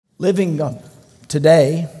Living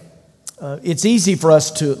today, it's easy for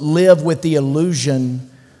us to live with the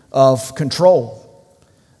illusion of control.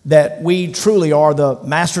 That we truly are the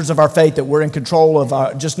masters of our fate, that we're in control of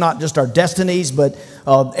not just our destinies, but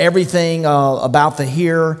everything about the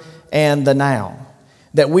here and the now.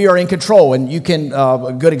 That we are in control, and you can,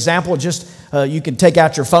 a good example, you can take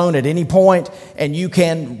out your phone at any point, and you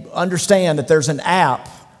can understand that there's an app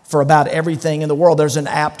for about everything in the world. There's an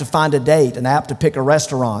app to find a date, an app to pick a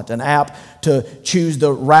restaurant, an app to choose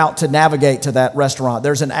the route to navigate to that restaurant.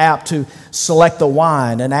 There's an app to select the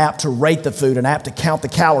wine, an app to rate the food, an app to count the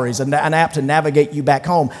calories, an app to navigate you back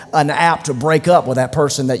home, an app to break up with that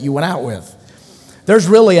person that you went out with. There's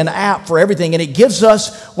really an app for everything, and it gives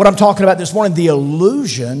us what I'm talking about this morning, the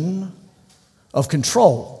illusion of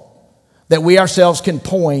control. That we ourselves can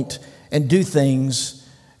point and do things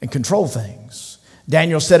and control things.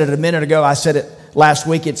 Daniel said it a minute ago. I said it last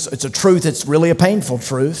week. It's a truth. It's really a painful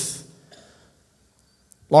truth.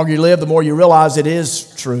 The longer you live, the more you realize it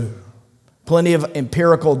is true. Plenty of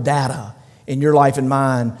empirical data in your life and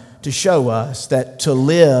mine to show us that to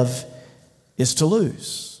live is to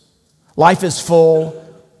lose. Life is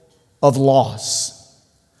full of loss.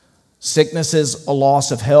 Sickness is a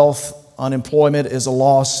loss of health. Unemployment is a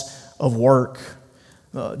loss of work.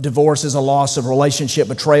 Divorce is a loss of relationship.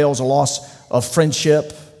 Betrayal is a loss of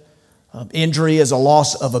friendship. Injury is a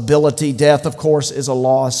loss of ability. Death, of course, is a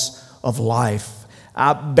loss of life.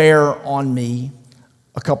 I bear on me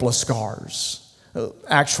a couple of scars,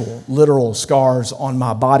 actual, literal scars on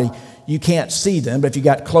my body. You can't see them, but if you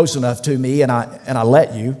got close enough to me and I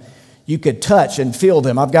let you, you could touch and feel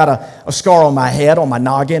them. I've got a scar on my head, on my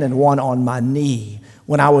noggin, and one on my knee.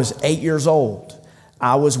 When I was 8 years old,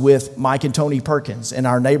 I was with Mike and Tony Perkins in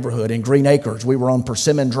our neighborhood in Green Acres. We were on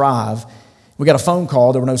Persimmon Drive. We got a phone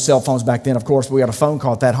call. There were no cell phones back then, of course, but we got a phone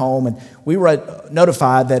call at that home, and we were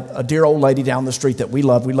notified that a dear old lady down the street that we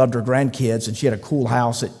loved her grandkids, and she had a cool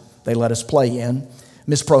house that they let us play in,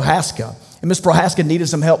 Miss Prohaska. And Miss Prohaska needed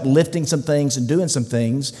some help lifting some things and doing some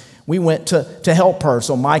things. We went to help her.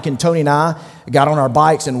 So Mike and Tony and I got on our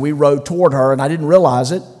bikes, and we rode toward her, and I didn't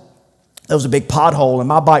realize it. There was a big pothole, and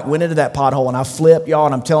my bike went into that pothole, and I flipped, y'all,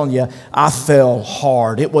 and I'm telling you, I fell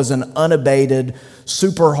hard. It was an unabated,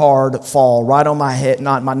 super hard fall right on my head,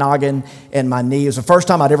 not my noggin and my knee. It was the first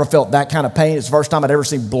time I'd ever felt that kind of pain. It's the first time I'd ever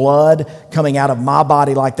seen blood coming out of my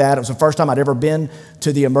body like that. It was the first time I'd ever been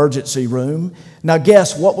to the emergency room. Now,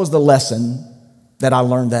 guess what was the lesson that I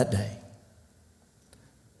learned that day?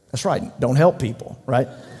 That's right, don't help people, right?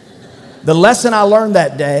 The lesson I learned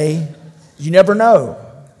that day, you never know.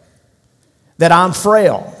 That I'm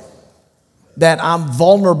frail, that I'm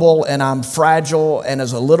vulnerable and I'm fragile, and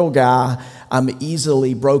as a little guy, I'm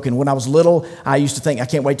easily broken. When I was little, I used to think, I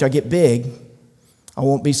can't wait till I get big. I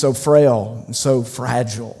won't be so frail and so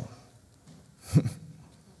fragile.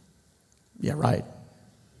 Yeah, right.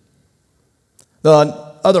 The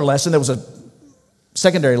other lesson, there was a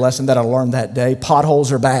secondary lesson that I learned that day.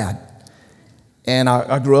 Potholes are bad. And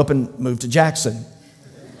I grew up and moved to Jackson.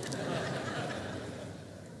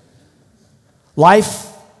 Life,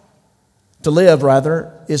 to live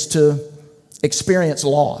rather, is to experience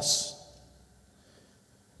loss.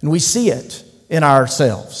 And we see it in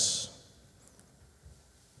ourselves.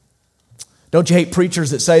 Don't you hate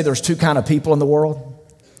preachers that say there's two kind of people in the world?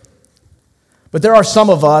 But there are some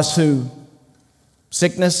of us who,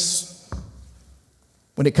 sickness,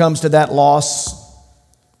 when it comes to that loss,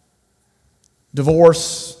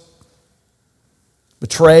 divorce,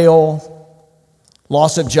 betrayal,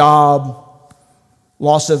 loss of job,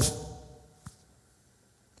 loss of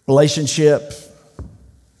relationship,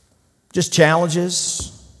 just challenges.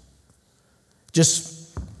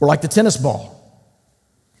 We're like the tennis ball.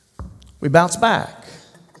 We bounce back.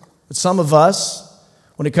 But some of us,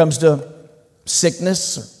 when it comes to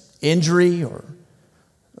sickness or injury or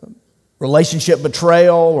relationship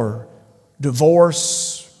betrayal or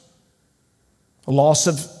divorce, a loss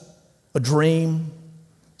of a dream,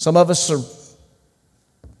 some of us are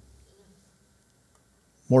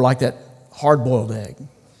more like that hard-boiled egg.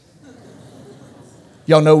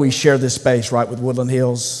 Y'all know we share this space, right, with Woodland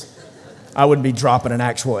Hills. I wouldn't be dropping an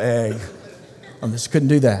actual egg on this. Couldn't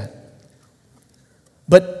do that.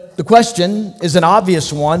 But the question is an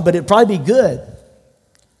obvious one, but it'd probably be good.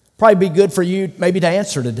 Probably be good for you maybe to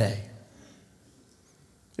answer today.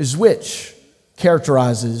 Is which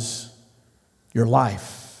characterizes your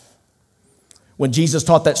life? When Jesus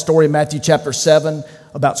taught that story in Matthew chapter 7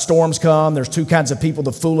 about storms come, there's two kinds of people,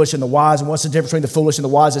 the foolish and the wise. And what's the difference between the foolish and the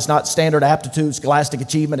wise? It's not standard aptitude, scholastic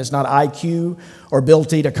achievement. It's not IQ or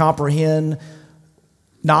ability to comprehend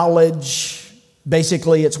knowledge.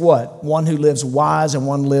 Basically, it's what? One who lives wise and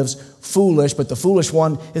one lives foolish, but the foolish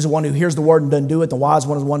one is the one who hears the word and doesn't do it. The wise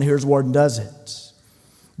one is the one who hears the word and does it.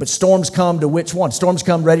 But storms come to which one? Storms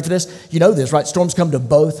come, ready for this? You know this, right? Storms come to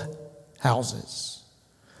both houses.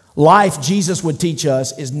 Life, Jesus would teach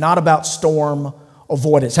us, is not about storm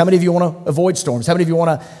avoidance. How many of you want to avoid storms? How many of you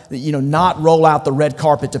want to, not roll out the red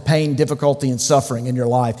carpet to pain, difficulty, and suffering in your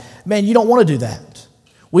life? Man, you don't want to do that.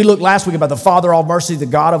 We looked last week about the Father of all mercy, the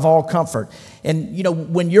God of all comfort. And,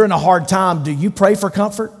 when you're in a hard time, do you pray for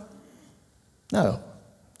comfort? No.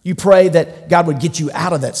 You pray that God would get you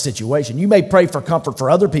out of that situation. You may pray for comfort for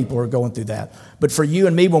other people who are going through that. But for you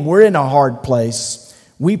and me, when we're in a hard place,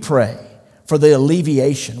 we pray for the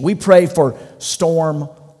alleviation. We pray for storm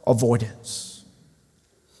avoidance.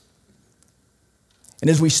 And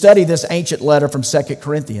as we study this ancient letter from 2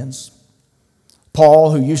 Corinthians,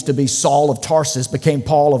 Paul, who used to be Saul of Tarsus, became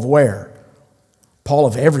Paul of where? Paul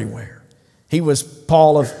of everywhere. He was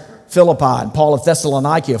Paul of Philippi and Paul of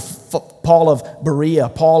Thessalonica, Paul of Berea,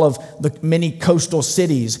 Paul of the many coastal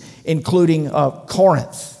cities, including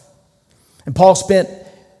Corinth. And Paul spent,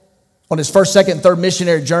 on his first, second, and third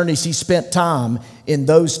missionary journeys, he spent time in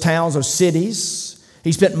those towns or cities.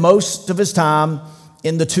 He spent most of his time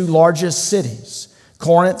in the two largest cities,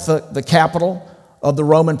 Corinth, the capital of the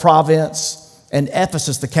Roman province, and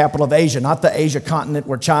Ephesus, the capital of Asia, not the Asia continent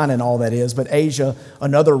where China and all that is, but Asia,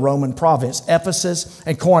 another Roman province, Ephesus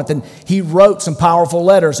and Corinth. And he wrote some powerful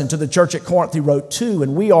letters, and to the church at Corinth he wrote 2.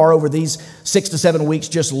 And we are, over these 6 to 7 weeks,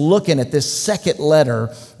 just looking at this second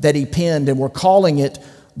letter that he penned, and we're calling it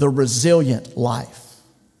The Resilient Life.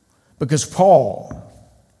 Because Paul,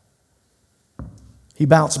 he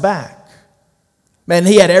bounced back. Man,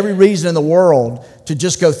 he had every reason in the world to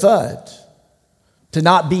just go thud, to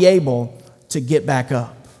not be able to get back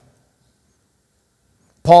up.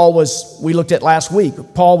 Paul was, we looked at last week,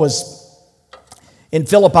 Paul was in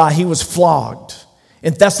Philippi, he was flogged.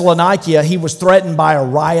 In Thessalonica, he was threatened by a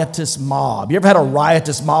riotous mob. You ever had a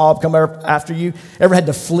riotous mob come after you? Ever had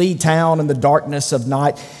to flee town in the darkness of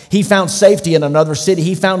night? He found safety in another city.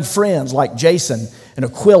 He found friends like Jason and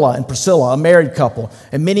Aquila and Priscilla, a married couple,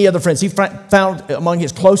 and many other friends. He found among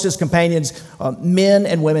his closest companions men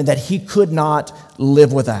and women that he could not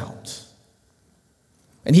live without.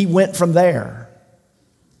 And he went from there.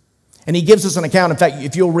 And he gives us an account. In fact,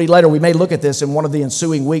 if you'll read later, we may look at this in one of the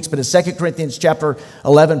ensuing weeks. But in 2 Corinthians chapter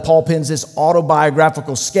 11, Paul pens this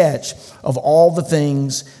autobiographical sketch of all the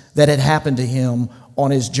things that had happened to him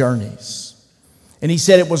on his journeys. And he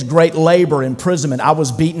said it was great labor, imprisonment. I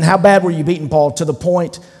was beaten. How bad were you beaten, Paul? To the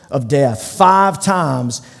point of death. 5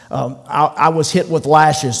 times I was hit with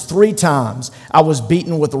lashes. 3 times I was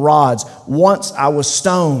beaten with rods. Once I was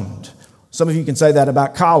stoned. Some of you can say that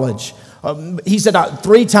about college. He said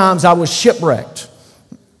 3 times I was shipwrecked.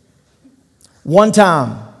 1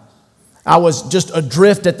 time I was just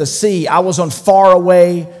adrift at the sea. I was on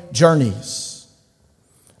faraway journeys.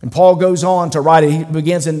 And Paul goes on to write it. He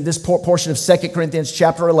begins in this portion of 2 Corinthians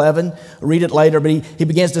chapter 11. Read it later, but he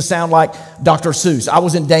begins to sound like Dr. Seuss. I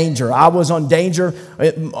was in danger. I was on danger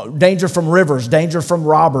from rivers, danger from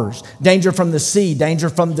robbers, danger from the sea, danger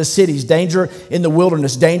from the cities, danger in the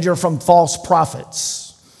wilderness, danger from false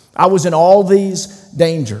prophets. I was in all these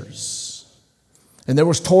dangers. And there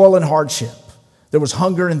was toil and hardship. There was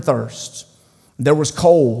hunger and thirst. There was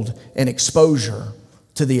cold and exposure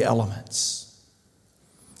to the elements.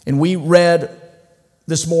 And we read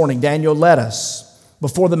this morning, Daniel led us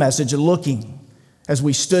before the message looking as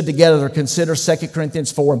we stood together to consider 2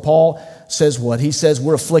 Corinthians 4. And Paul says what? He says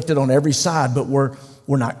we're afflicted on every side, but we're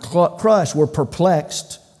not crushed. We're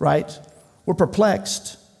perplexed, right? We're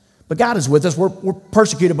perplexed. But God is with us. We're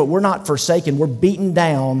persecuted, but we're not forsaken. We're beaten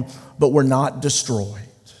down, but we're not destroyed.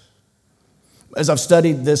 As I've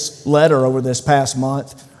studied this letter over this past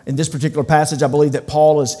month, in this particular passage, I believe that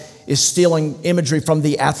Paul is stealing imagery from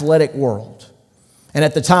the athletic world. And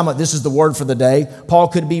at the time, this is the word for the day, Paul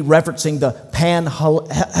could be referencing the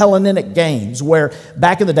Pan-Hellenic Games, where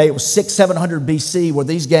back in the day, it was 600-700 BC, where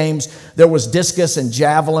these games, there was discus and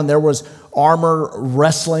javelin, there was armor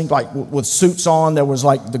wrestling, like with suits on, there was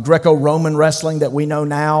like the Greco-Roman wrestling that we know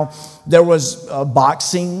now, there was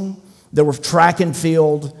boxing, there were track and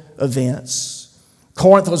field events.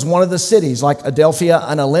 Corinth was one of the cities, like Adelphia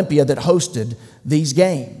and Olympia, that hosted these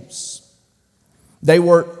games. They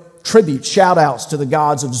were tributes, shout-outs to the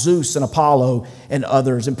gods of Zeus and Apollo and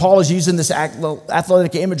others. And Paul is using this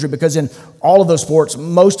athletic imagery because in all of those sports,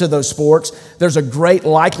 most of those sports, there's a great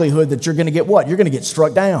likelihood that you're going to get what? You're going to get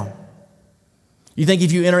struck down. You think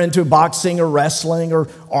if you enter into boxing or wrestling or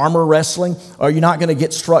armor wrestling, are you not going to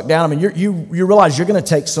get struck down? I mean, you realize you're going to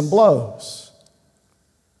take some blows.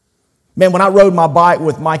 Man, when I rode my bike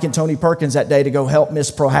with Mike and Tony Perkins that day to go help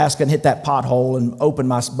Miss Prohaska hit that pothole and open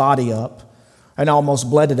my body up and I almost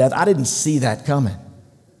bled to death, I didn't see that coming,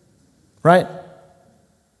 right?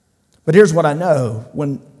 But here's what I know.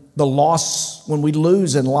 When we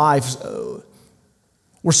lose in life,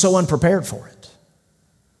 we're so unprepared for it.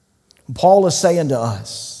 Paul is saying to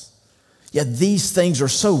us, yeah, these things are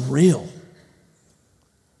so real.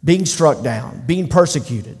 Being struck down, being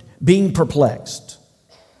persecuted, being perplexed,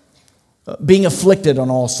 being afflicted on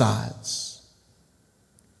all sides.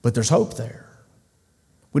 But there's hope there.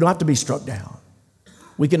 We don't have to be struck down.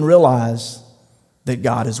 We can realize that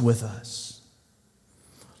God is with us.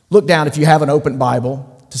 Look down, if you have an open Bible,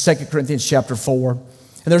 to 2 Corinthians chapter 4. And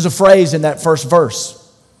there's a phrase in that first verse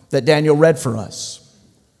that Daniel read for us.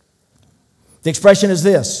 The expression is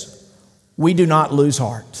this: we do not lose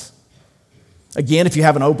heart. Again, if you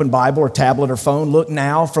have an open Bible or tablet or phone, look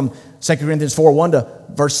now from 2 Corinthians 4:1 to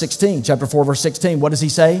verse 16, chapter 4, verse 16. What does he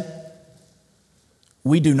say?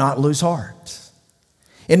 We do not lose heart.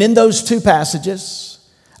 And in those two passages,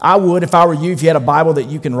 I would, if I were you, if you had a Bible that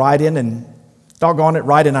you can write in, and doggone it,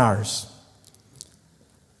 write in ours.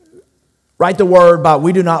 Write the word by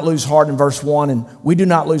we do not lose heart in verse 1 and we do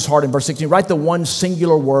not lose heart in verse 16. Write the one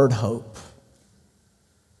singular word, hope.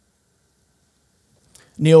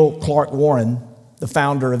 Neil Clark Warren, the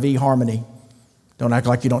founder of eHarmony. Don't act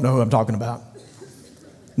like you don't know who I'm talking about.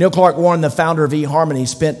 Neil Clark Warren, the founder of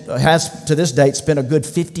eHarmony, has to this date spent a good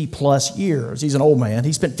 50 plus years. He's an old man.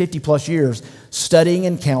 He spent 50 plus years studying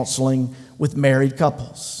and counseling with married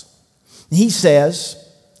couples. He says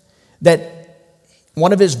that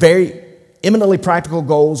one of his very eminently practical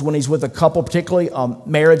goals when he's with a couple, particularly a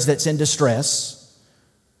marriage that's in distress,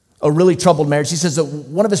 a really troubled marriage, he says that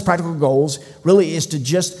one of his practical goals really is to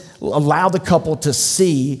just allow the couple to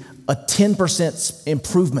see a 10%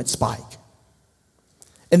 improvement spike.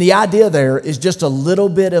 And the idea there is just a little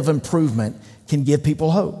bit of improvement can give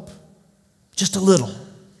people hope. Just a little.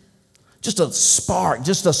 Just a spark,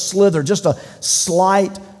 just a slither, just a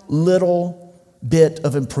slight little bit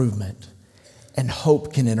of improvement. And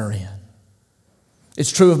hope can enter in.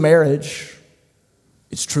 It's true of marriage.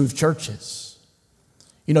 It's true of churches.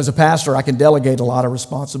 You know, as a pastor, I can delegate a lot of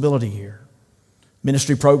responsibility here.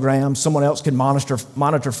 Ministry programs, someone else can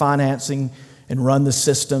monitor financing and run the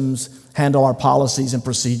systems, handle our policies and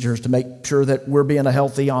procedures to make sure that we're being a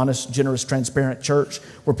healthy, honest, generous, transparent church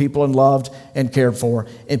where people are loved and cared for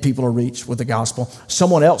and people are reached with the gospel.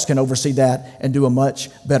 Someone else can oversee that and do a much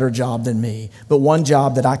better job than me. But one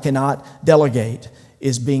job that I cannot delegate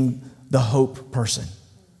is being the hope person.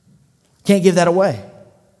 Can't give that away.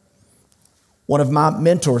 One of my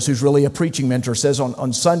mentors, who's really a preaching mentor, says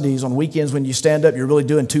on Sundays, on weekends, when you stand up, you're really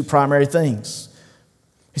doing two primary things.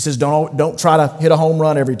 He says, don't try to hit a home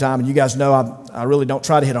run every time. And you guys know I really don't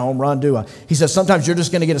try to hit a home run, do I? He says, sometimes you're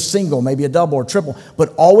just going to get a single, maybe a double or triple,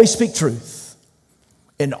 but always speak truth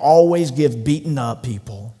and always give beaten up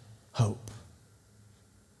people hope.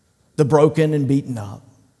 The broken and beaten up,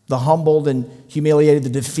 the humbled and humiliated, the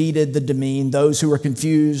defeated, the demeaned, those who are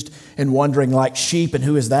confused and wondering like sheep, and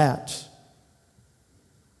who is that?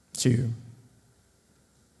 It's you.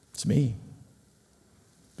 It's me.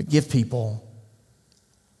 But give people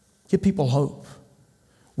hope.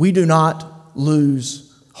 We do not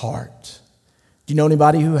lose heart. Do you know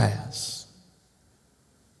anybody who has?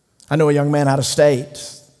 I know a young man out of state,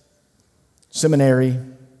 seminary,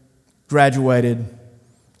 graduated,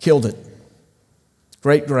 killed it.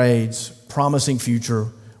 Great grades, promising future,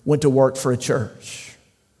 went to work for a church.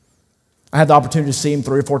 I had the opportunity to see him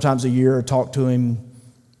 3 or 4 times a year, talk to him,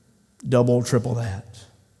 double, triple that.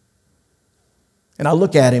 And I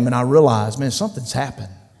look at him and I realize, man, something's happened.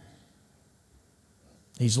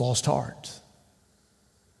 He's lost heart.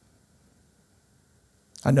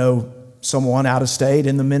 I know someone out of state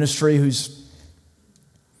in the ministry who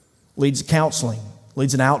leads counseling,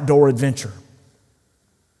 leads an outdoor adventure,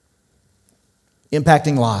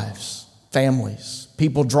 impacting lives, families,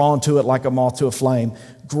 people drawn to it like a moth to a flame,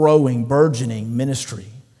 growing, burgeoning ministry,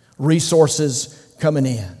 resources coming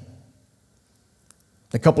in.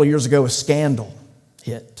 A couple of years ago, a scandal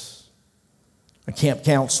hit. A camp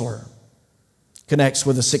counselor connects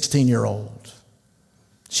with a 16-year-old.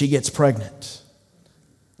 She gets pregnant.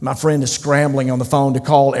 My friend is scrambling on the phone to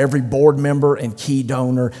call every board member and key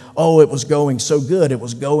donor. Oh, it was going so good. It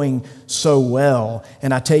was going so well.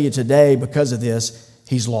 And I tell you today, because of this,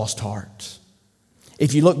 he's lost heart.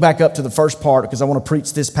 If you look back up to the first part, because I want to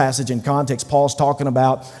preach this passage in context,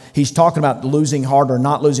 he's talking about losing heart or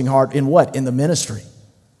not losing heart in what? In the ministry.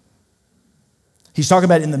 He's talking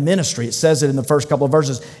about in the ministry. It says it in the first couple of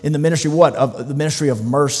verses. In the ministry, what? Of the ministry of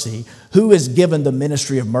mercy. Who is given the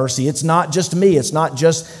ministry of mercy? It's not just me. It's not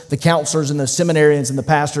just the counselors and the seminarians and the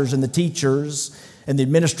pastors and the teachers and the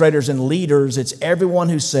administrators and leaders. It's everyone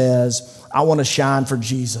who says, I want to shine for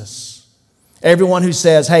Jesus. Everyone who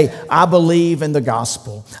says, hey, I believe in the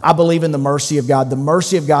gospel. I believe in the mercy of God. The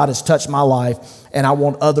mercy of God has touched my life, and I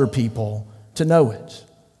want other people to know it.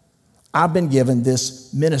 I've been given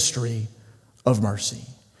this ministry of mercy.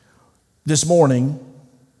 This morning,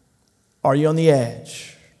 are you on the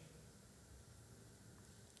edge?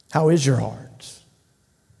 How is your heart?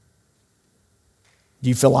 Do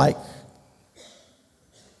you feel like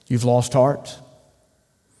you've lost heart?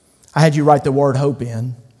 I had you write the word hope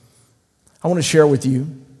in. I want to share with you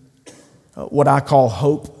what I call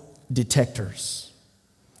hope detectors.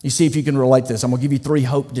 You see if you can relate this. I'm going to give you 3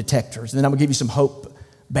 hope detectors, and then I'm going to give you some hope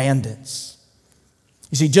bandits.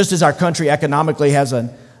 You see, just as our country economically has an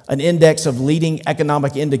index of leading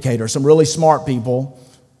economic indicators, some really smart people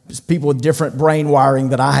with different brain wiring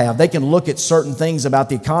that I have, they can look at certain things about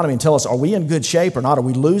the economy and tell us, are we in good shape or not? Are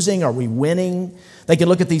we losing? Are we winning? They can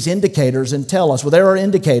look at these indicators and tell us, well, there are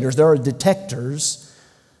indicators, there are detectors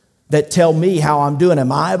that tell me how I'm doing.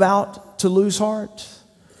 Am I about to lose heart?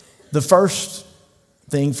 The first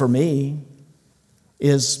thing for me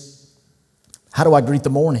is, how do I greet the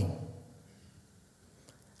morning?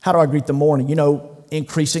 How do I greet the morning? You know,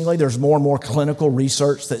 increasingly, there's more and more clinical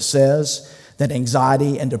research that says that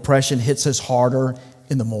anxiety and depression hits us harder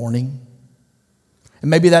in the morning. And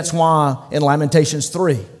maybe that's why in Lamentations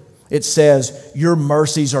 3, it says, your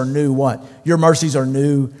mercies are new what? Your mercies are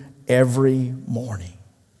new every morning.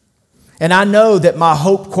 And I know that my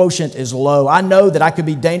hope quotient is low. I know that I could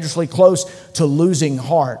be dangerously close to losing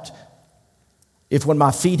heart if when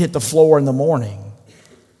my feet hit the floor in the morning,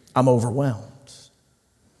 I'm overwhelmed.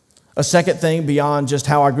 A second thing beyond just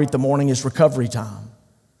how I greet the morning is recovery time.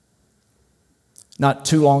 Not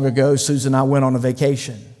too long ago, Susan and I went on a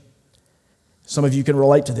vacation. Some of you can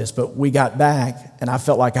relate to this, but we got back and I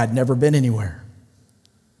felt like I'd never been anywhere.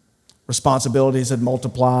 Responsibilities had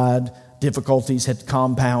multiplied, difficulties had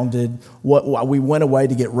compounded. We went away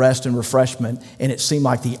to get rest and refreshment, and it seemed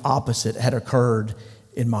like the opposite had occurred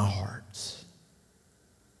in my heart.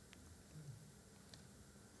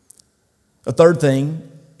 A third thing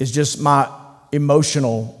is just my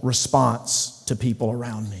emotional response to people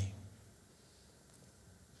around me.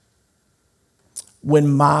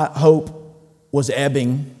 When my hope was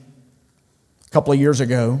ebbing a couple of years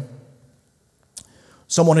ago,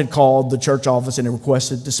 someone had called the church office and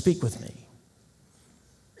requested to speak with me.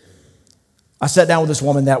 I sat down with this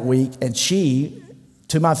woman that week, and she,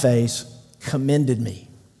 to my face, commended me.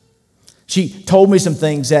 She told me some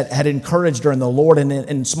things that had encouraged her in the Lord, and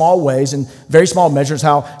in small ways, in very small measures,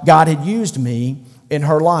 how God had used me in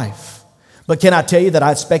her life. But can I tell you that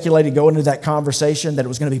I speculated going into that conversation that it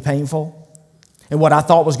was going to be painful? And what I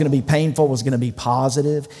thought was going to be painful was going to be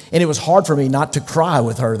positive. And it was hard for me not to cry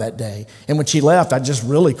with her that day. And when she left, I just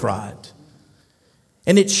really cried.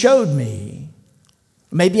 And it showed me,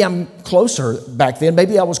 maybe I'm closer back then,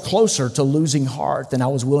 maybe I was closer to losing heart than I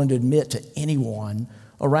was willing to admit to anyone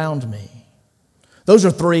around me. Those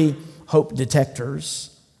are 3 hope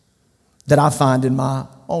detectors that I find in my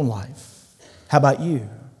own life. How about you?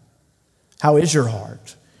 How is your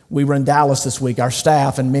heart? We were in Dallas this week, our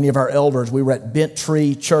staff and many of our elders. We were at Bent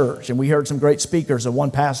Tree Church, and we heard some great speakers. And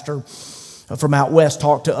one pastor from out west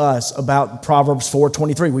talked to us about Proverbs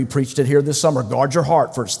 4:23. We preached it here this summer. Guard your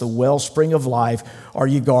heart, for it's the wellspring of life. Are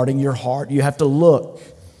you guarding your heart? You have to look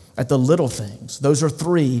at the little things. Those are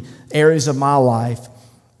 3 areas of my life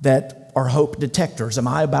that are hope detectors. Am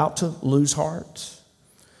I about to lose heart?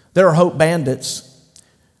 There are hope bandits.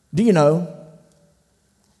 Do you know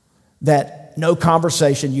that no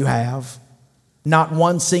conversation you have, not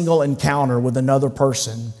one single encounter with another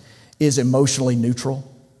person is emotionally neutral?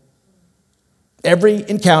 Every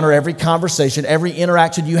encounter, every conversation, every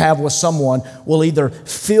interaction you have with someone will either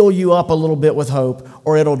fill you up a little bit with hope,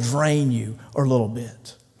 or it'll drain you a little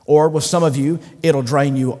bit. Or with some of you, it'll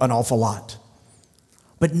drain you an awful lot.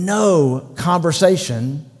 But no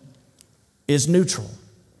conversation is neutral.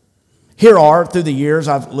 Here are, through the years,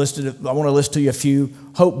 I want to list to you a few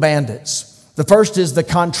hope bandits. The first is the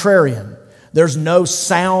contrarian. There's no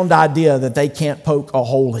sound idea that they can't poke a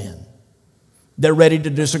hole in. They're ready to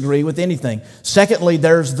disagree with anything. Secondly,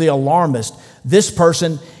 there's the alarmist. This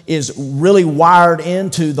person is really wired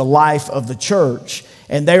into the life of the church,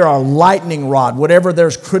 and they are a lightning rod. Whatever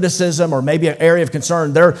there's criticism or maybe an area of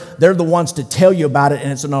concern, they're the ones to tell you about it,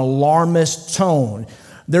 and it's an alarmist tone.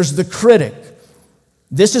 There's the critic.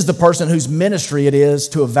 This is the person whose ministry it is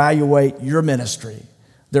to evaluate your ministry.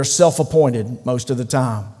 They're self-appointed most of the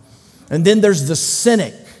time. And then there's the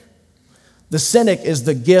cynic. The cynic is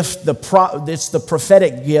the gift, it's the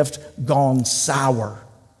prophetic gift gone sour.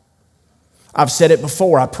 I've said it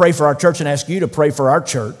before. I pray for our church and ask you to pray for our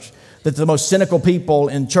church, that the most cynical people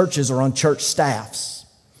in churches are on church staffs.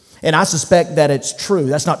 And I suspect that it's true.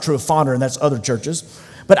 That's not true of Fonder, and that's other churches.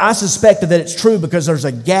 But I suspect that it's true because there's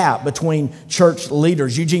a gap between church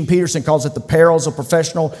leaders. Eugene Peterson calls it the perils of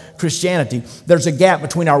professional Christianity. There's a gap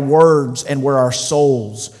between our words and where our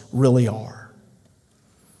souls really are.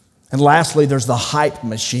 And lastly, there's the hype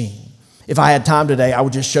machine. If I had time today, I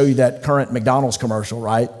would just show you that current McDonald's commercial,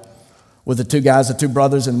 right? With the two guys, the two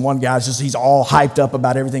brothers, and one guy's he's all hyped up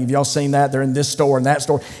about everything. Have y'all seen that? They're in this store and that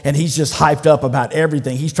store, and he's just hyped up about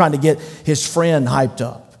everything. He's trying to get his friend hyped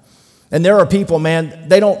up. And there are people, man,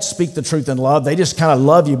 they don't speak the truth in love. They just kind of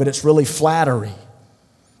love you, but it's really flattery.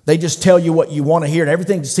 They just tell you what you want to hear, and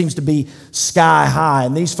everything seems to be sky high.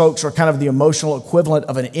 And these folks are kind of the emotional equivalent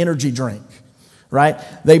of an energy drink, right?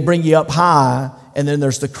 They bring you up high, and then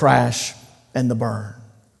there's the crash and the burn.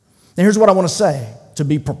 And here's what I want to say. To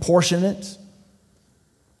be proportionate,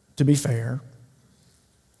 to be fair,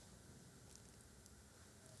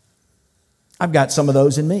 I've got some of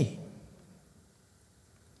those in me.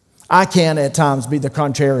 I can at times be the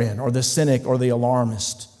contrarian or the cynic or the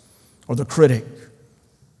alarmist or the critic.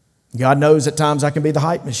 God knows at times I can be the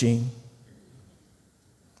hype machine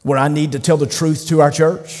where I need to tell the truth to our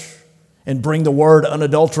church and bring the word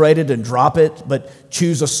unadulterated and drop it, but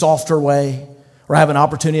choose a softer way, or have an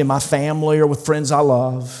opportunity in my family or with friends I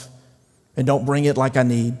love and don't bring it like I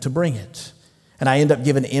need to bring it. And I end up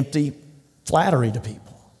giving empty flattery to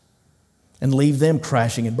people and leave them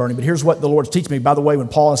crashing and burning. But here's what the Lord's teaching me. By the way, when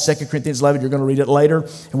Paul in 2 Corinthians 11, you're going to read it later,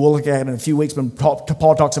 and we'll look at it in a few weeks, when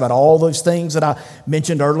Paul talks about all those things that I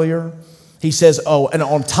mentioned earlier, he says, and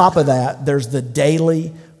on top of that, there's the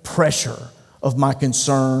daily pressure of my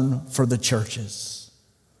concern for the churches.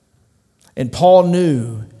 And Paul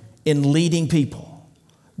knew in leading people,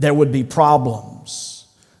 there would be problems.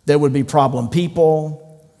 There would be problem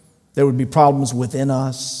people. There would be problems within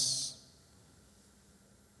us.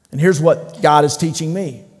 And here's what God is teaching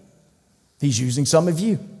me. He's using some of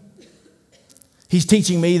you. He's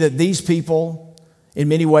teaching me that these people, in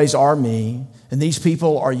many ways, are me, and these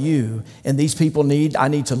people are you, and these people I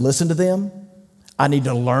need to listen to them, I need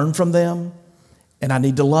to learn from them, and I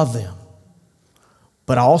need to love them.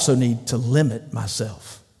 But I also need to limit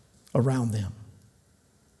myself around them.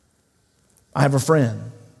 I have a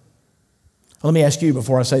friend. Let me ask you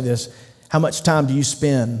before I say this, how much time do you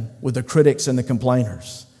spend with the critics and the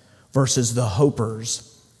complainers versus the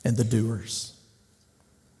hopers and the doers?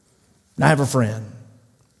 And I have a friend.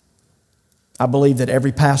 I believe that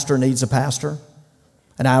every pastor needs a pastor,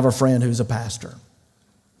 and I have a friend who's a pastor.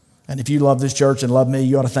 And if you love this church and love me,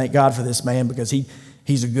 you ought to thank God for this man, because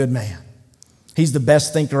he's a good man. He's the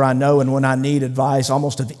best thinker I know, and when I need advice,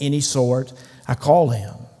 almost of any sort, I call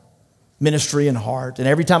him. Ministry and heart. And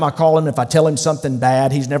every time I call him, if I tell him something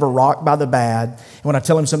bad, he's never rocked by the bad. And when I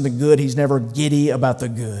tell him something good, he's never giddy about the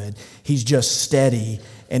good. He's just steady,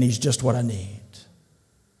 and he's just what I need.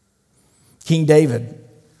 King David,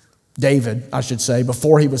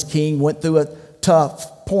 before he was king, went through a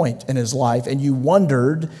tough point in his life, and you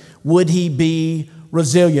wondered, would he be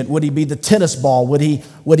resilient? Would he be the tennis ball? Would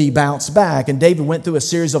he bounce back? And David went through a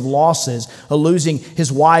series of losses, losing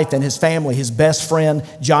his wife and his family, his best friend,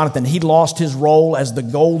 Jonathan. He lost his role as the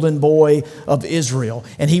golden boy of Israel,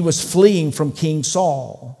 and he was fleeing from King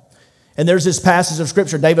Saul. And there's this passage of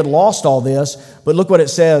Scripture. David lost all this, but look what it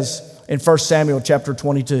says in 1 Samuel chapter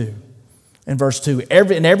 22 and verse 2.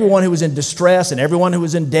 And everyone who was in distress and everyone who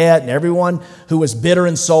was in debt and everyone who was bitter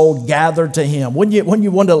in soul gathered to him. Wouldn't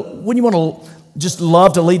you want to just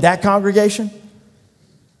love to lead that congregation?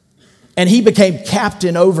 And he became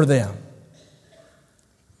captain over them.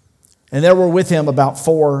 And there were with him about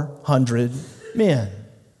 400 men.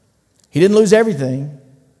 He didn't lose everything.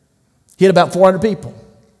 He had about 400 people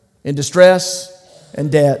in distress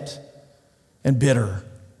and debt and bitter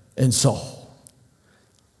in soul.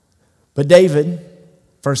 But David,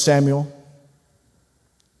 1 Samuel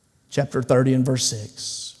chapter 30 and verse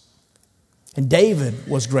 6, and David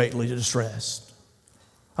was greatly distressed.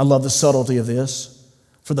 I love the subtlety of this.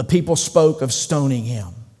 For the people spoke of stoning him.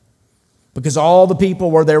 Because all the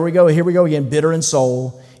people were, here we go again, bitter in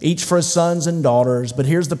soul, each for his sons and daughters. But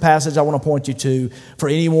here's the passage I want to point you to. For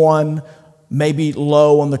anyone maybe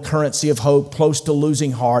low on the currency of hope, close to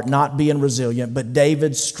losing heart, not being resilient, but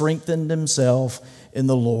David strengthened himself in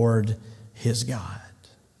the Lord his God.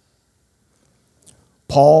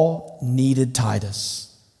 Paul needed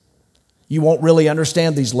Titus. You won't really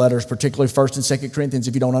understand these letters, particularly 1st and 2nd Corinthians,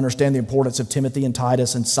 if you don't understand the importance of Timothy and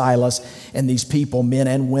Titus and Silas and these people, men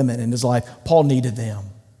and women in his life. Paul needed them.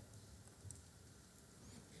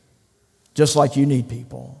 Just like you need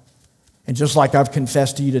people. And just like I've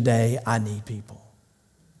confessed to you today, I need people.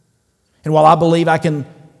 And while I believe I can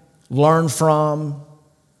learn from,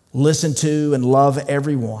 listen to, and love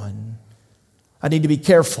everyone, I need to be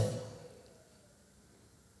careful.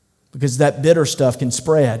 Because that bitter stuff can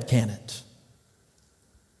spread, can it?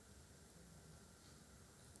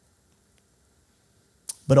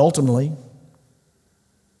 But ultimately,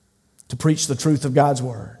 to preach the truth of God's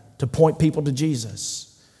word, to point people to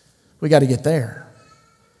Jesus, we got to get there.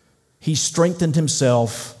 He strengthened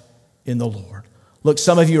himself in the Lord. Look,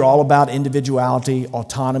 some of you are all about individuality,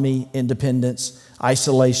 autonomy, independence,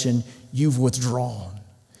 isolation. You've withdrawn.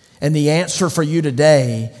 And the answer for you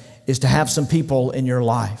today is to have some people in your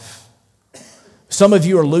life. Some of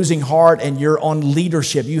you are losing heart and you're on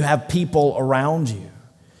leadership. You have people around you.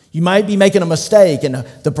 You might be making a mistake in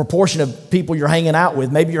the proportion of people you're hanging out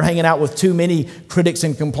with. Maybe you're hanging out with too many critics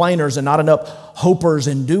and complainers and not enough hopers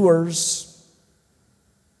and doers.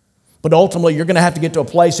 But ultimately, you're going to have to get to a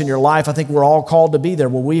place in your life, I think we're all called to be there,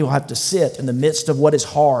 where we will have to sit in the midst of what is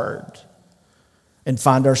hard and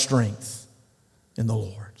find our strength in the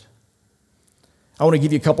Lord. I want to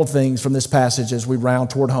give you a couple things from this passage as we round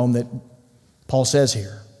toward home that Paul says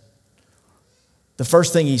here. The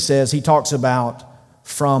first thing he says, he talks about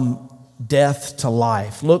from death to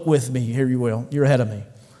life. Look with me, here you will. You're ahead of me.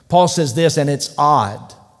 Paul says this, and it's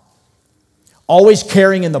odd. Always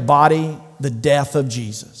carrying in the body the death of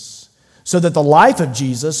Jesus, so that the life of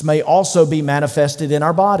Jesus may also be manifested in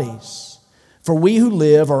our bodies. For we who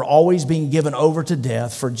live are always being given over to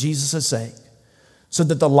death for Jesus' sake, so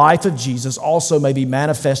that the life of Jesus also may be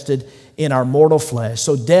manifested in our mortal flesh.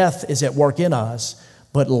 So death is at work in us,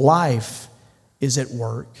 but life is at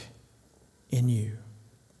work in you.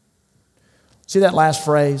 See that last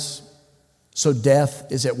phrase? So death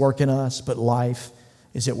is at work in us, but life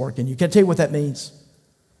is at work in you. Can I tell you what that means?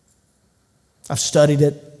 I've studied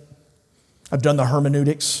it. I've done the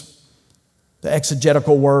hermeneutics, the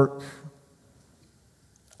exegetical work.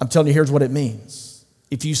 I'm telling you, here's what it means.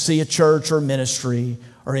 If you see a church or ministry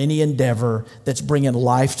or any endeavor that's bringing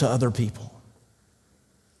life to other people,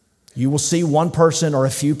 you will see one person or a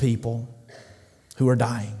few people who are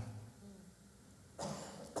dying.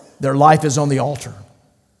 Their life is on the altar.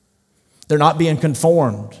 They're not being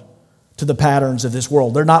conformed to the patterns of this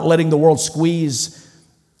world. They're not letting the world squeeze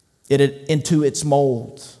it into its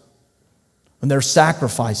mold. And they're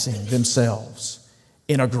sacrificing themselves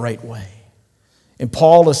in a great way. And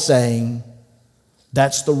Paul is saying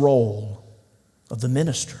that's the role of the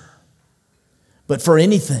minister. But for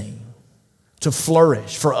anything to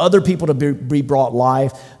flourish, for other people to be brought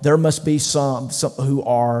life, there must be some who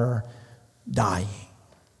are dying.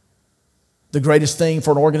 The greatest thing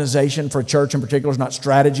for an organization, for a church in particular, is not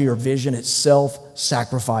strategy or vision. It's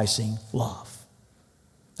self-sacrificing love.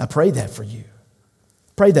 I pray that for you.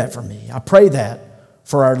 Pray that for me. I pray that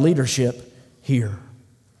for our leadership here.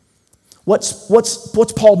 What's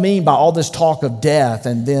Paul mean by all this talk of death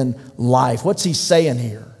and then life? What's he saying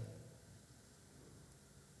here?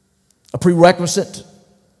 A prerequisite.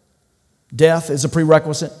 Death is a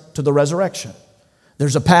prerequisite to the resurrection.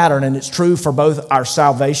 There's a pattern, and it's true for both our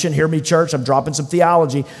salvation. Hear me, church, I'm dropping some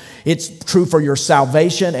theology. It's true for your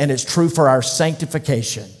salvation, and it's true for our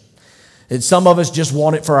sanctification. And some of us just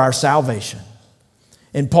want it for our salvation.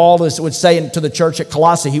 And Paul would say to the church at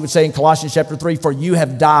Colossae, he would say in Colossians chapter 3, for you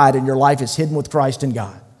have died, and your life is hidden with Christ in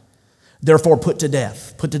God. Therefore, put to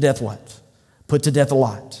death. Put to death what? Put to death a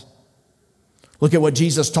lot. Look at what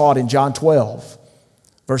Jesus taught in John 12,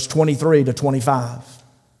 verse 23 to 25.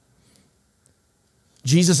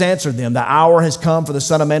 Jesus answered them, the hour has come for the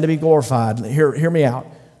Son of Man to be glorified. Hear me out.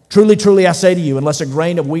 Truly, truly, I say to you, unless a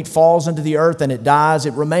grain of wheat falls into the earth and it dies,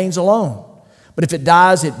 it remains alone. But if it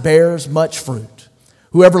dies, it bears much fruit.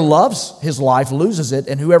 Whoever loves his life loses it,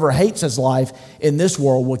 and whoever hates his life in this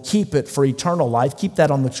world will keep it for eternal life. Keep that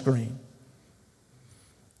on the screen.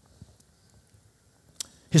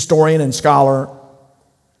 Historian and scholar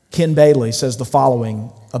Ken Bailey says the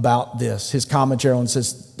following about this. His commentary on it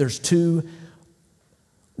says, there's two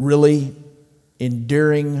really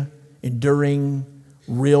enduring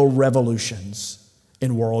real revolutions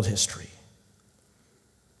in world history.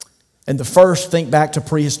 And the first, think back to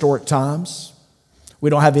prehistoric times. We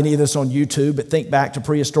don't have any of this on YouTube, but think back to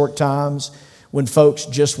prehistoric times when folks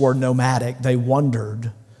just were nomadic. They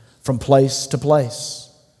wandered from place to place.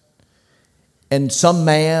 And some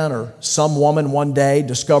man or some woman one day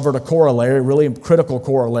discovered a corollary, a really critical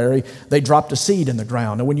corollary. They dropped a seed in the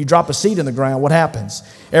ground. And when you drop a seed in the ground, what happens?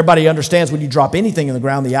 Everybody understands when you drop anything in the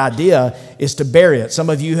ground, the idea is to bury it. Some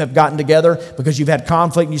of you have gotten together because you've had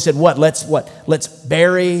conflict and you said, Let's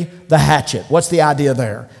bury the hatchet. What's the idea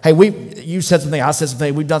there? Hey, you said something, I said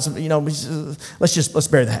something, we've done something, let's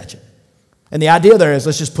bury the hatchet. And the idea there is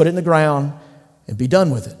let's just put it in the ground and be done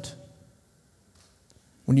with it.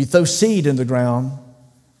 When you throw seed in the ground,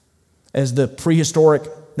 as the prehistoric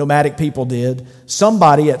nomadic people did,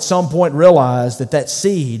 somebody at some point realized that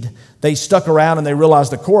seed, they stuck around and they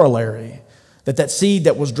realized the corollary, that seed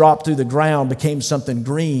that was dropped through the ground became something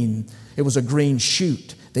green. It was a green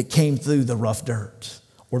shoot that came through the rough dirt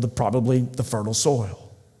or probably the fertile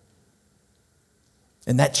soil.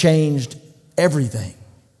 And that changed everything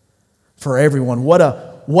for everyone. What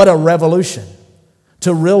a revolution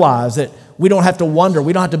to realize that we don't have to wonder.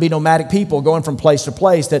 We don't have to be nomadic people going from place to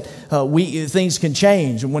place, that things can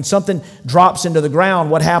change. And when something drops into the ground,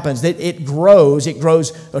 what happens? It grows. It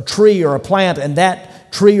grows a tree or a plant, and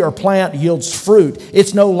that tree or plant yields fruit.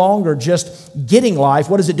 It's no longer just getting life.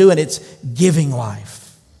 What is it doing? It's giving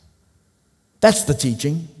life. That's the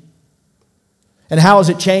teaching. And how has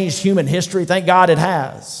it changed human history? Thank God it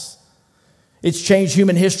has. It's changed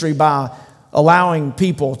human history by allowing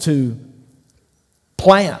people to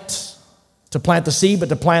plant the seed, but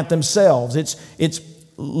to plant themselves. It's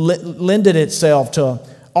lended itself to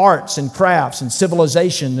arts and crafts and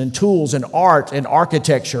civilization and tools and art and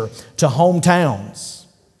architecture, to hometowns,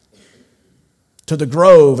 to the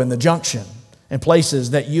Grove and the Junction and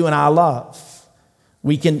places that you and I love.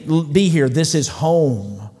 We can be here. This is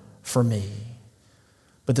home for me.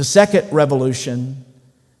 But the second revolution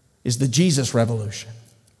is the Jesus revolution.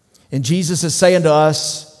 And Jesus is saying to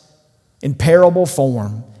us in parable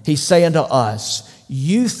form, He's saying to us,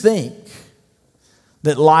 you think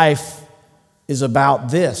that life is about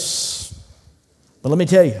this. But let me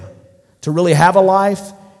tell you, to really have a life,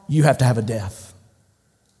 you have to have a death.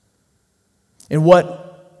 And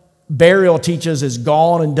what burial teaches is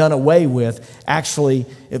gone and done away with, actually,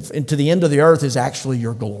 to the end of the earth is actually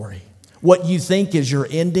your glory. What you think is your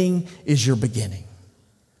ending is your beginning.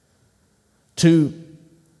 To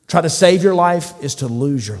try to save your life is to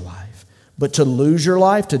lose your life. But to lose your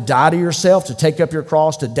life, to die to yourself, to take up your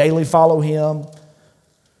cross, to daily follow Him,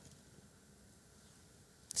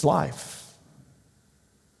 it's life.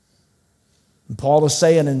 And Paul is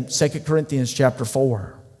saying in 2 Corinthians chapter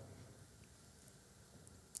 4,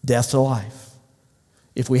 death to life.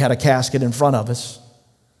 If we had a casket in front of us,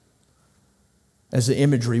 as the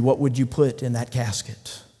imagery, what would you put in that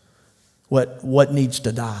casket? What needs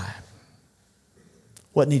to die?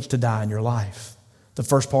 What needs to die in your life? The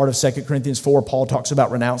first part of 2 Corinthians 4, Paul talks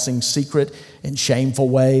about renouncing secret and shameful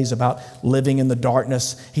ways, about living in the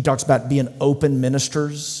darkness. He talks about being open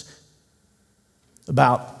ministers,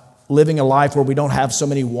 about living a life where we don't have so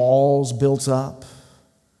many walls built up.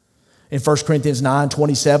 In 1 Corinthians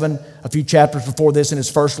 9:27, a few chapters before this, in his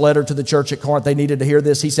first letter to the church at Corinth, they needed to hear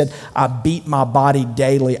this. He said, I beat my body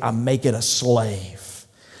daily, I make it a slave.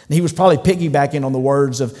 And he was probably piggybacking on the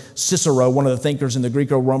words of Cicero, one of the thinkers in the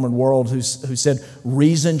Greco-Roman world, who said,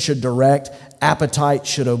 reason should direct, appetite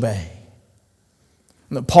should obey.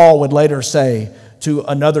 And Paul would later say to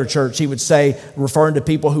another church, he would say, referring to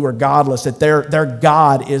people who are godless, that their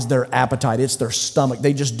God is their appetite, it's their stomach.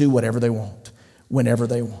 They just do whatever they want, whenever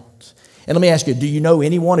they want. And let me ask you, do you know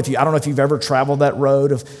anyone, I don't know if you've ever traveled that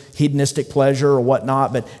road of hedonistic pleasure or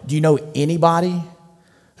whatnot, but do you know anybody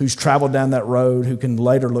who's traveled down that road who can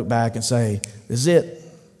later look back and say, this is it.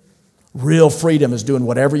 Real freedom is doing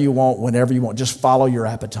whatever you want, whenever you want. Just follow your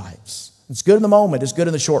appetites. It's good in the moment. It's good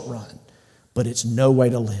in the short run. But it's no way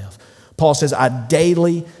to live. Paul says, I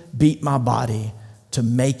daily beat my body to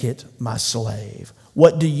make it my slave.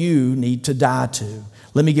 What do you need to die to?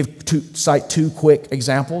 Let me cite two quick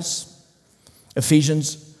examples.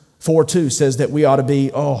 Ephesians 4:2 says that we ought to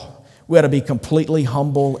be completely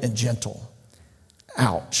humble and gentle.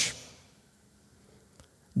 Ouch.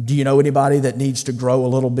 Do you know anybody that needs to grow a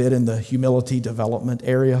little bit in the humility development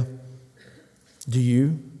area? Do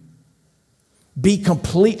you? Be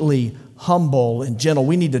completely humble and gentle.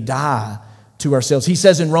 We need to die to ourselves. He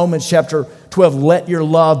says in Romans chapter 12, let your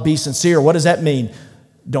love be sincere. What does that mean?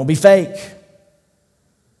 Don't be fake.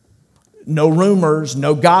 No rumors,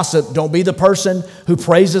 no gossip. Don't be the person who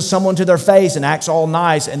praises someone to their face and acts all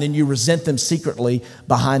nice and then you resent them secretly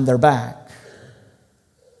behind their back.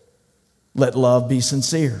 Let love be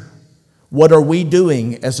sincere. What are we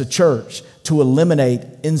doing as a church to eliminate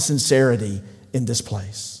insincerity in this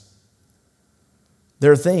place?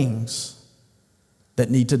 There are things that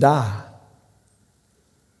need to die.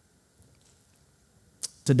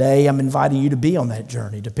 Today, I'm inviting you to be on that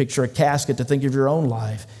journey, to picture a casket, to think of your own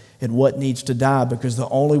life and what needs to die, because the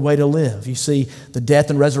only way to live. You see, the death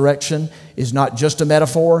and resurrection is not just a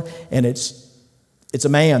metaphor, and it's a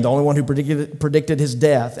man, the only one who predicted his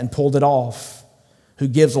death and pulled it off, who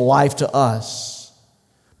gives life to us.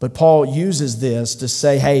 But Paul uses this to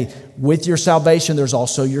say, hey, with your salvation, there's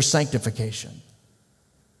also your sanctification.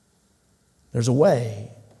 There's a way,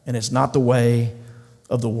 and it's not the way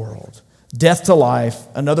of the world. Death to life,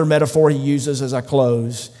 another metaphor he uses as I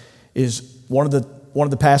close, is one of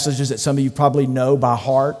the passages that some of you probably know by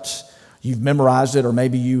heart. You've memorized it, or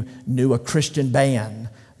maybe you knew a Christian band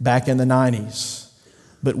back in the 90s.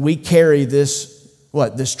 But we carry this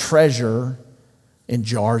treasure in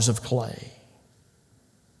jars of clay.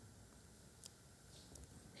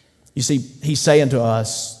 You see, he's saying to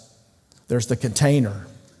us, there's the container.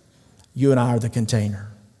 You and I are the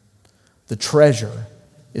container. The treasure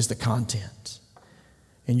is the content.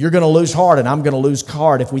 And you're going to lose heart, and I'm going to lose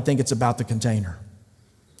heart if we think it's about the container.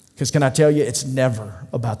 Because can I tell you, it's never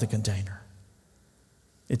about the container.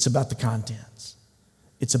 It's about the contents.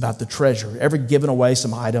 It's about the treasure. Ever given away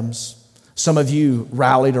some items? Some of you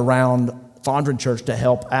rallied around Fondren Church to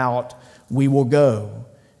help out We Will Go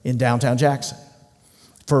in downtown Jackson.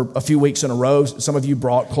 For a few weeks in a row, some of you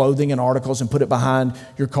brought clothing and articles and put it behind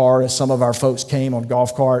your car as some of our folks came on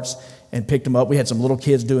golf carts and picked them up. We had some little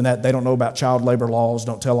kids doing that. They don't know about child labor laws,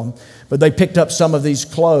 don't tell them. But they picked up some of these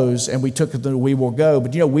clothes and we took them to We Will Go.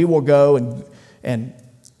 But you know, We Will Go and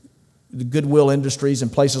the Goodwill Industries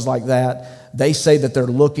and places like that, they say that they're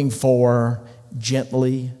looking for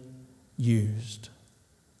gently used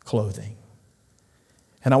clothing.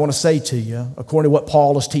 And I want to say to you, according to what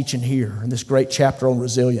Paul is teaching here in this great chapter on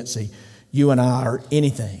resiliency, you and I are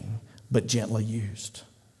anything but gently used.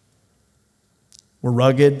 We're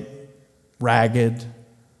rugged, ragged,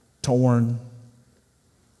 torn.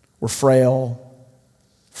 We're frail,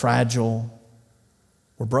 fragile.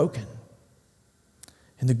 We're broken.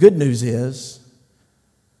 And the good news is,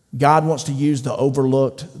 God wants to use the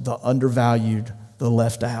overlooked, the undervalued, the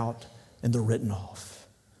left out, and the written off.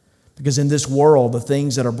 Because in this world, the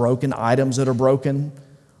things that are broken, items that are broken,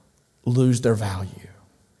 lose their value.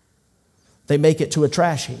 They make it to a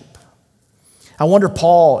trash heap. I wonder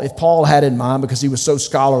if Paul had in mind, because he was so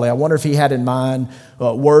scholarly, I wonder if he had in mind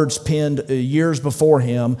words penned years before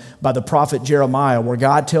him by the prophet Jeremiah, where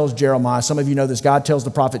God tells Jeremiah, some of you know this, God tells the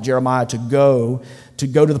prophet Jeremiah to go to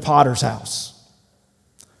the potter's house.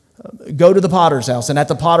 Go to the potter's house, and at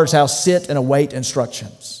the potter's house sit and await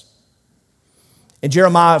instructions. And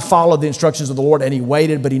Jeremiah followed the instructions of the Lord, and he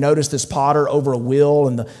waited, but he noticed this potter over a wheel,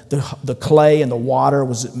 and the clay and the water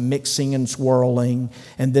was mixing and swirling.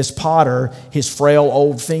 And this potter, his frail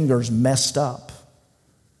old fingers messed up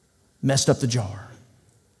the jar.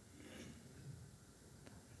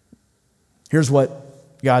 Here's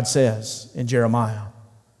what God says in Jeremiah.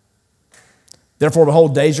 Therefore,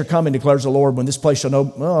 behold, days are coming, declares the Lord, when this place shall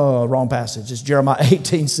know, wrong passage. It's Jeremiah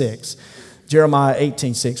 18:6. Jeremiah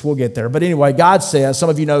 18:6, we'll get there. But anyway, God says, some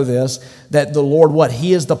of you know this, that the Lord,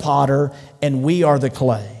 He is the potter and we are the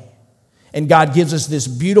clay. And God gives us this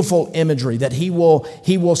beautiful imagery that He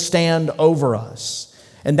will stand over us.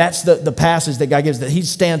 And that's the passage that God gives, that He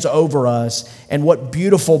stands over us. And what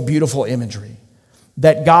beautiful, beautiful imagery.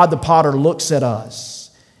 That God the potter looks at us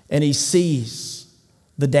and He sees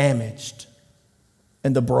the damaged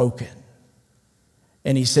and the broken.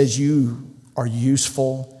 And He says, you are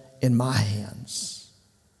useful in my hands.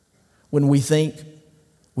 When we think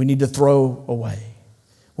we need to throw away,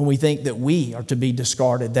 when we think that we are to be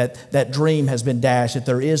discarded, that dream has been dashed, that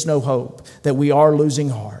there is no hope, that we are losing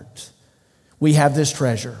heart, we have this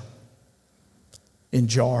treasure in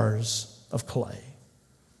jars of clay.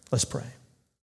 Let's pray.